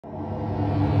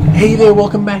Hey there,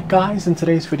 welcome back guys. In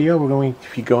today's video we're going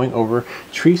to be going over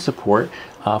tree support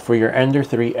for your Ender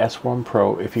 3 S1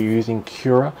 Pro if you're using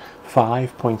Cura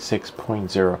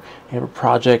 5.6.0. You have a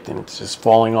project and it's just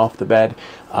falling off the bed,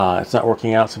 it's not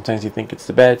working out. Sometimes you think it's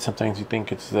the bed, sometimes you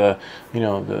think it's the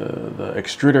the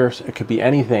extruders. It could be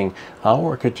anything,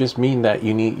 or it could just mean that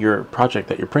you need your project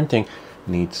that you're printing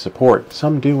needs support.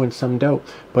 Some do and some don't,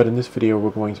 but in this video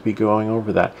we're going to be going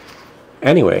over that.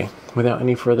 Anyway, without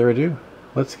any further ado,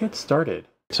 let's get started.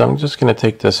 So I'm just going to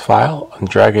take this file and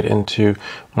drag it into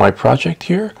my project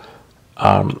here.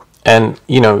 And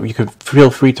you can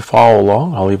feel free to follow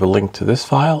along. I'll leave a link to this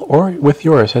file or with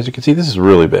yours. As you can see, this is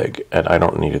really big and I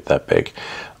don't need it that big.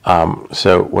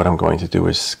 So what I'm going to do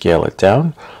is scale it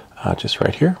down just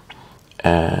right here.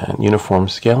 And uniform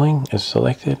scaling is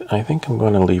selected. I think I'm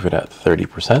going to leave it at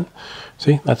 30%.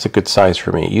 See, that's a good size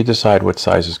for me. You decide what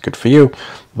size is good for you.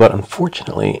 But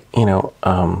unfortunately,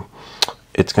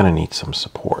 it's going to need some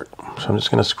support. So I'm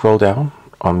just going to scroll down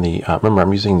on the, remember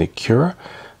I'm using the Cura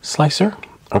slicer,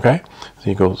 okay? So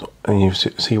you go and you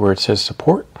see where it says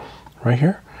support right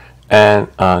here, and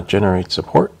generate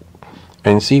support.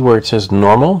 And see where it says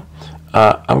normal,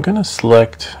 I'm going to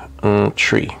select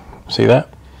tree, see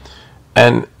that?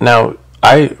 And now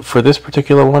for this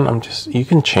particular one, you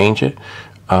can change it,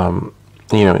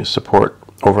 support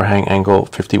overhang angle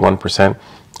 51%,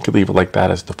 you could leave it like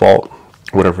that as default.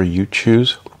 Whatever you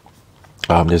choose.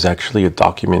 There's actually a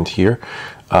document here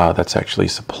that's actually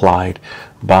supplied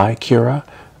by Cura,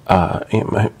 by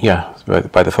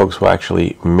the folks who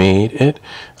actually made it.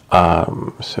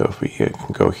 So if we can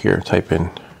go here, type in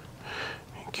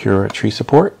Cura tree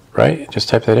support, right? Just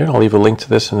type that in. I'll leave a link to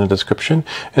this in the description,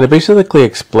 and it basically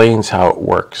explains how it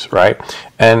works, right?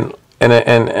 And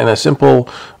a simple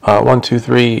 1, 2,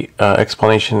 3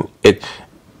 explanation. It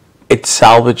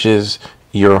salvages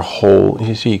your whole,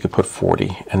 you see, you could put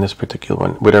 40 in this particular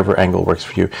one, whatever angle works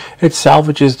for you. It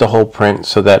salvages the whole print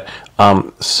so that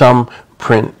some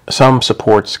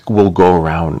supports will go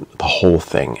around the whole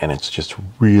thing, and it's just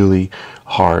really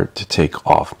hard to take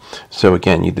off. So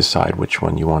again, you decide which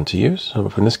one you want to use. So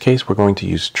in this case, we're going to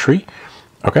use tree,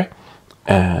 okay?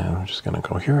 And I'm just going to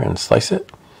go here and slice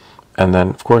it. And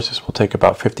then, of course, this will take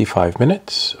about 55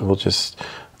 minutes. We'll just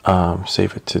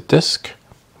save it to disk.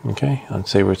 Okay, and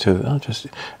save it to, in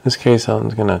this case, I'm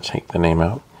going to take the name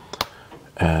out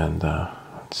and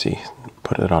let's see,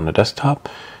 put it on the desktop,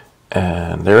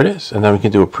 and there it is. And then we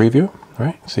can do a preview,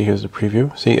 right? See, here's the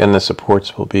preview. See, and the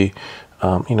supports will be,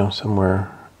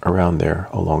 somewhere around there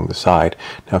along the side.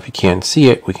 Now, if you can't see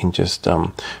it, we can just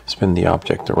spin the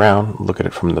object around, look at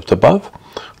it from the above,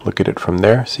 look at it from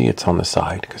there. See, it's on the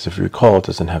side, because if you recall, it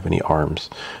doesn't have any arms.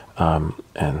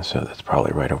 And so that's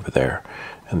probably right over there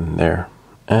and there.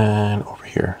 And over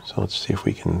here. So let's see if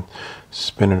we can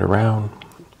spin it around.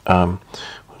 We'll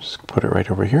just put it right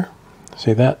over here.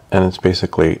 See that? And it's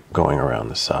basically going around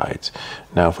the sides.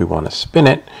 Now if we want to spin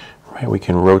it, right, we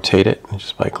can rotate it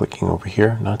just by clicking over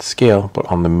here. Not scale, but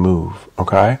on the move.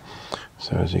 Okay?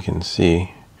 So as you can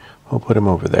see, we'll put him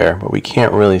over there, but we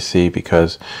can't really see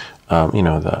because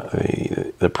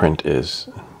the print is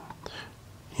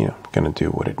going to do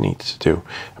what it needs to do,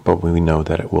 but we know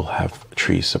that it will have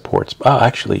tree supports.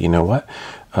 Actually, you know what?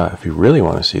 If you really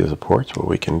want to see the supports, what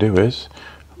we can do is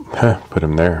put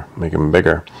him there, make him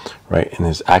bigger, right, in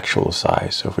his actual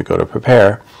size. So if we go to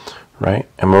prepare, right,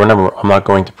 and remember, I'm not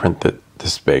going to print it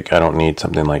this big. I don't need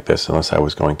something like this unless I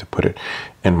was going to put it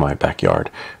in my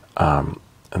backyard, and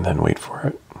then wait for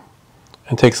it.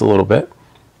 It takes a little bit.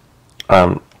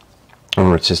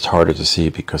 And it's just harder to see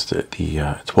because the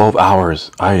 12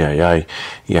 hours,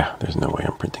 yeah, there's no way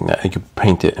I'm printing that. You could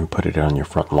paint it and put it on your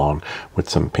front lawn with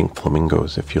some pink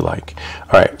flamingos if you like.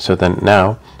 All right, so then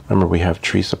now, remember we have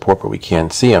tree support, but we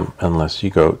can't see them unless you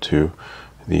go to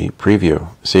the preview.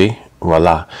 See,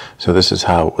 voila. So this is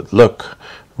how it would look,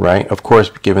 right? Of course,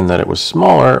 given that it was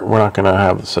smaller, we're not going to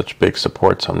have such big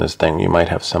supports on this thing. You might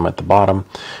have some at the bottom,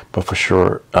 but for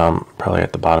sure, probably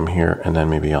at the bottom here, and then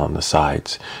maybe on the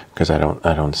sides, because I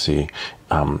don't see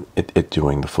it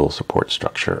doing the full support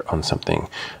structure on something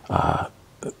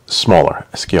smaller,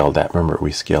 scaled at. Remember,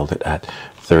 we scaled it at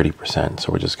 30%,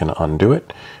 so we're just going to undo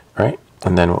it, right?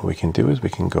 And then what we can do is we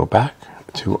can go back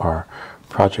to our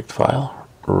project file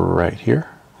right here,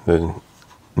 the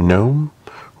gnome,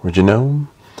 or gnome.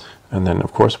 And then,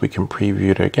 of course, we can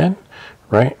preview it again,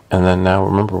 right? And then now,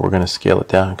 remember, we're going to scale it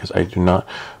down because I do not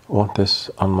want this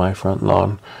on my front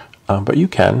lawn. But you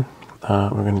can. We're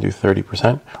going to do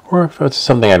 30%. Or if it's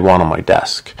something I'd want on my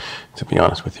desk, to be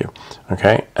honest with you.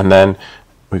 Okay? And then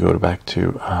we go back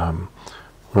to,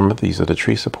 remember, these are the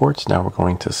tree supports. Now we're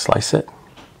going to slice it.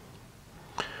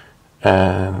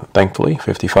 and thankfully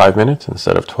 55 minutes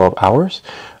instead of 12 hours.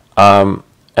 And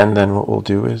then what we'll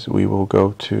do is we will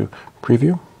go to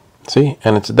preview. See,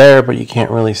 and it's there, but you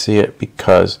can't really see it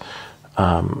because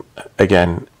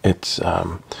again, it's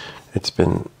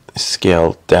been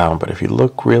scaled down. But if you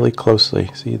look really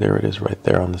closely, see, there it is right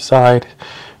there on the side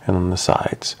and on the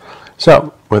sides.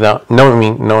 So without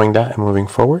knowing that and moving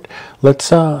forward, let's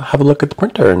have a look at the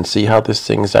printer and see how this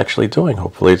thing is actually doing.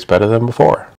 Hopefully it's better than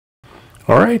before.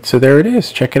 All right, so there it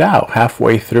is. Check it out.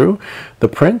 Halfway through the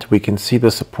print, we can see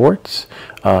the supports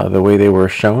the way they were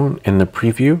shown in the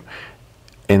preview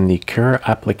in the Cura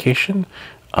application.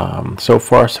 So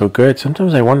far, so good.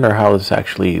 Sometimes I wonder how this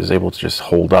actually is able to just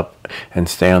hold up and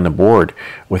stay on the board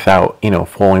without,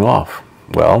 falling off.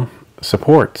 Well,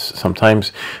 supports.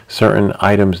 Sometimes certain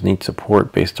items need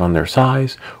support based on their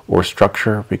size or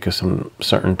structure because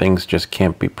certain things just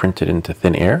can't be printed into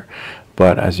thin air.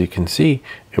 But as you can see,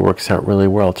 it works out really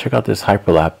well. Check out this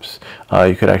hyperlapse.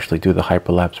 You could actually do the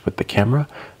hyperlapse with the camera,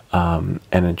 and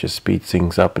it just speeds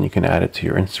things up, and you can add it to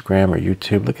your Instagram or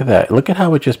YouTube. Look at that. Look at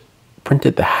how it just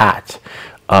printed the hat.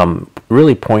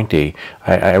 Really pointy.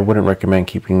 I wouldn't recommend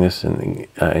keeping this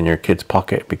in your kid's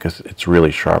pocket because it's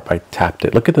really sharp. I tapped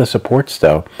it. Look at the supports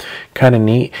though. Kind of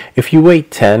neat. If you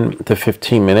wait 10 to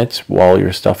 15 minutes while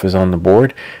your stuff is on the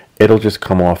board, it'll just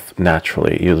come off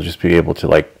naturally. You'll just be able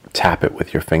to tap it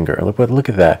with your finger. Look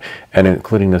at that, and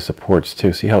including the supports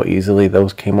too. See how easily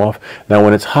those came off? Now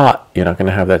when it's hot, you're not going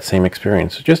to have that same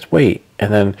experience. So just wait,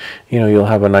 and then you'll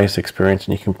have a nice experience,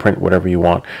 and you can print whatever you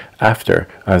want after,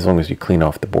 as long as you clean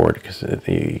off the board, because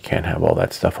you can't have all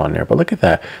that stuff on there. But look at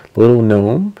that little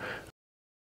gnome.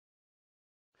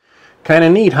 Kind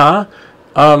of neat, huh?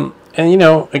 And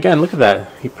again, look at that.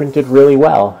 He printed really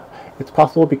well. It's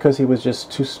possible because he was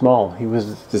just too small. He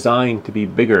was designed to be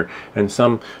bigger, and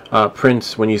some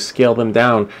prints, when you scale them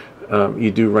down, you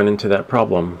do run into that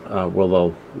problem.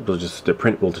 The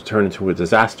print will turn into a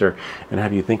disaster and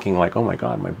have you thinking like, oh my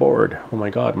god, my board, oh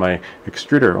my god, my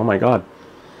extruder, oh my god,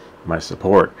 my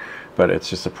support. But it's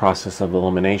just a process of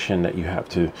elimination that you have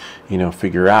to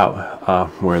figure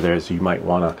out, where you might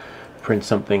want to print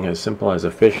something as simple as a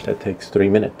fish that takes 3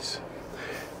 minutes.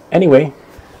 Anyway,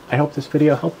 I hope this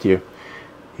video helped you.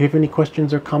 If you have any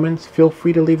questions or comments, feel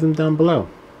free to leave them down below,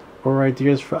 or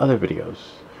ideas for other videos.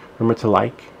 Remember to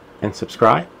like and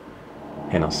subscribe,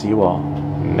 and I'll see you all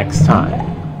next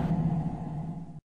time.